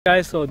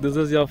Guys, so this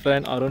is your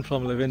friend Arun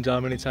from Live in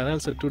Germany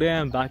channel. So today I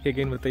am back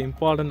again with the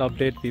important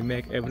update we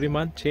make every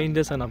month,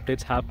 changes and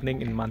updates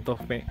happening in month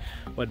of May.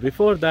 But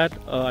before that,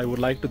 I would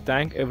like to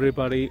thank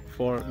everybody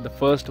for the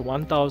first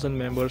 1000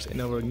 members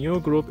in our new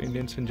group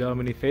Indians in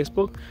Germany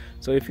Facebook.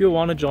 So if you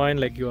want to join,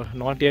 like you are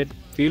not yet,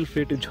 feel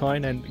free to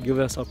join and give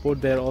us support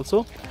there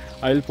also.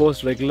 I will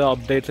post regular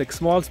updates, like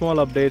small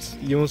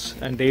updates, news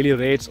and daily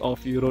rates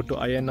of Euro to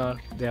INR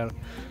there.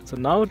 So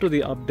now to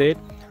the update.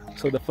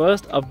 So the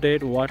first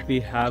update what we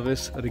have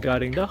is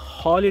regarding the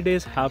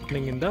holidays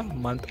happening in the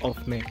month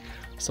of May.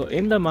 So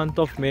in the month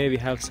of May we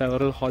have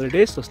several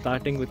holidays, so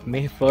starting with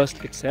May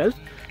 1st itself.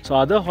 So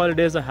other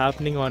holidays are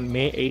happening on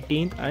May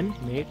 18th and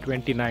May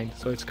 29th.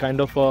 So it's kind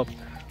of a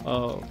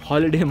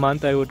holiday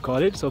month, I would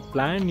call it. So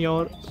plan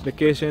your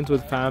vacations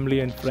with family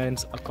and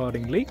friends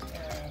accordingly.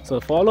 So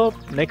follow-up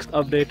next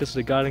update is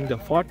regarding the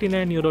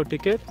 49 euro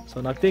ticket. So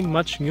nothing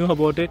much new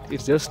about it,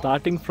 it's just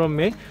starting from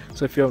May.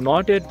 So if you have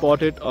not yet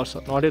bought it or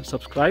not yet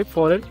subscribed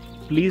for it,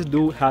 please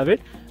do have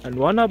it. And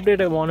one update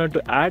I wanted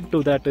to add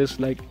to that is,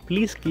 like,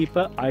 please keep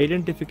a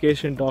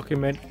identification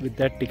document with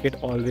that ticket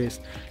always.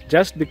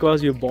 Just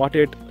because you bought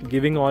it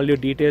giving all your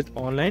details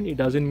online, it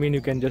doesn't mean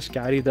you can just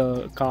carry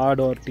the card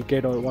or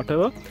ticket or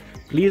whatever.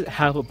 Please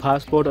have a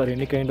passport or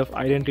any kind of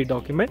identity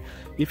document.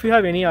 If you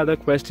have any other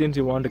questions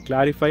you want to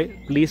clarify,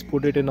 please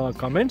put it in our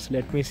comments.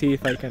 Let me see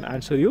if I can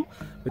answer you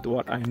with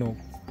what I know.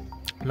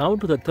 Now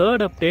to the third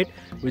update,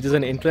 which is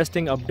an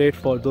interesting update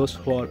for those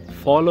who are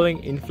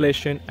following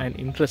inflation and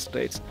interest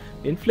rates.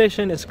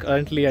 Inflation is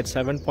currently at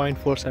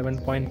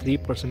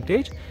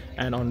 7.3%,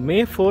 and on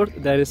May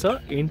 4th there is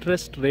a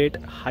interest rate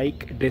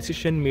hike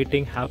decision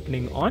meeting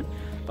happening on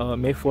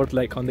May 4th,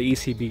 like on the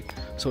ECB.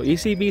 So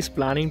ECB is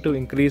planning to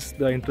increase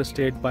the interest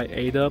rate by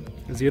either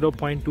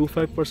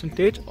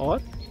 0.25% or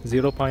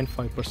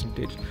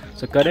 0.5%.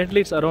 So currently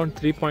it's around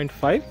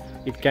 3.5.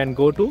 It can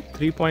go to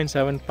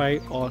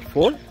 3.75 or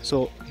 4.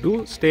 So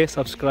do stay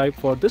subscribed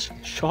for this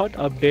short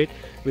update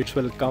which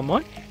will come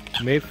on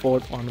May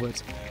 4th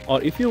onwards. Or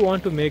if you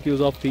want to make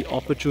use of the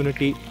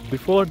opportunity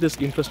before this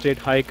interest rate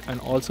hike and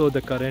also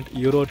the current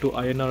Euro to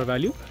INR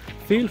value,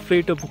 feel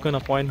free to book an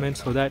appointment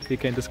so that we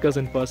can discuss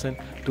in person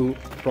to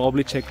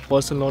probably check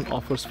personal loan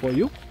offers for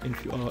you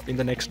in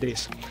the next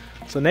days.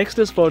 So next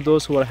is for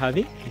those who are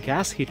having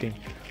gas heating.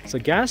 So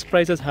gas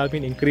prices have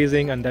been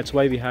increasing, and that's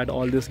why we had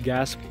all this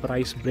gas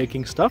price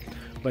breaking stuff.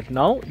 But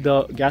now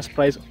the gas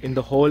price in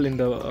the whole in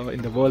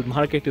the world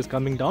market is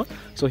coming down.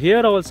 So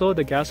here also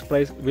the gas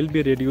price will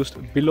be reduced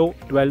below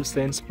 12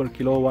 cents per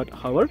kilowatt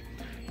hour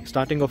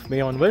starting of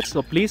May onwards.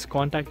 So please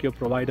contact your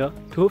provider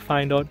to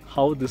find out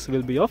how this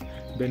will be of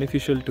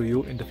beneficial to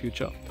you in the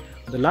future.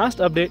 The last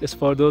update is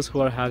for those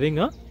who are having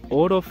a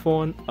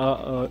Vodafone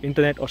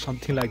internet or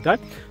something like that.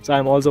 So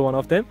I'm also one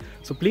of them.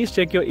 So please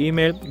check your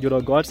email. You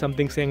got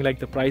something saying like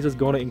the price is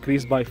going to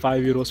increase by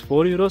 5 euros,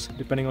 4 euros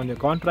depending on your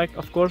contract,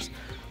 of course.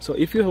 So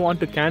if you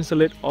want to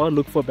cancel it or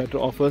look for better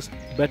offers,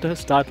 better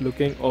start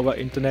looking over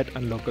internet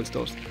and local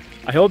stores.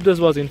 I hope this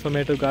was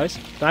informative, guys.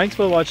 Thanks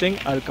for watching.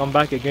 I'll come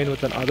back again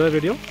with another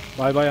video.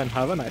 Bye bye and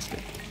have a nice day.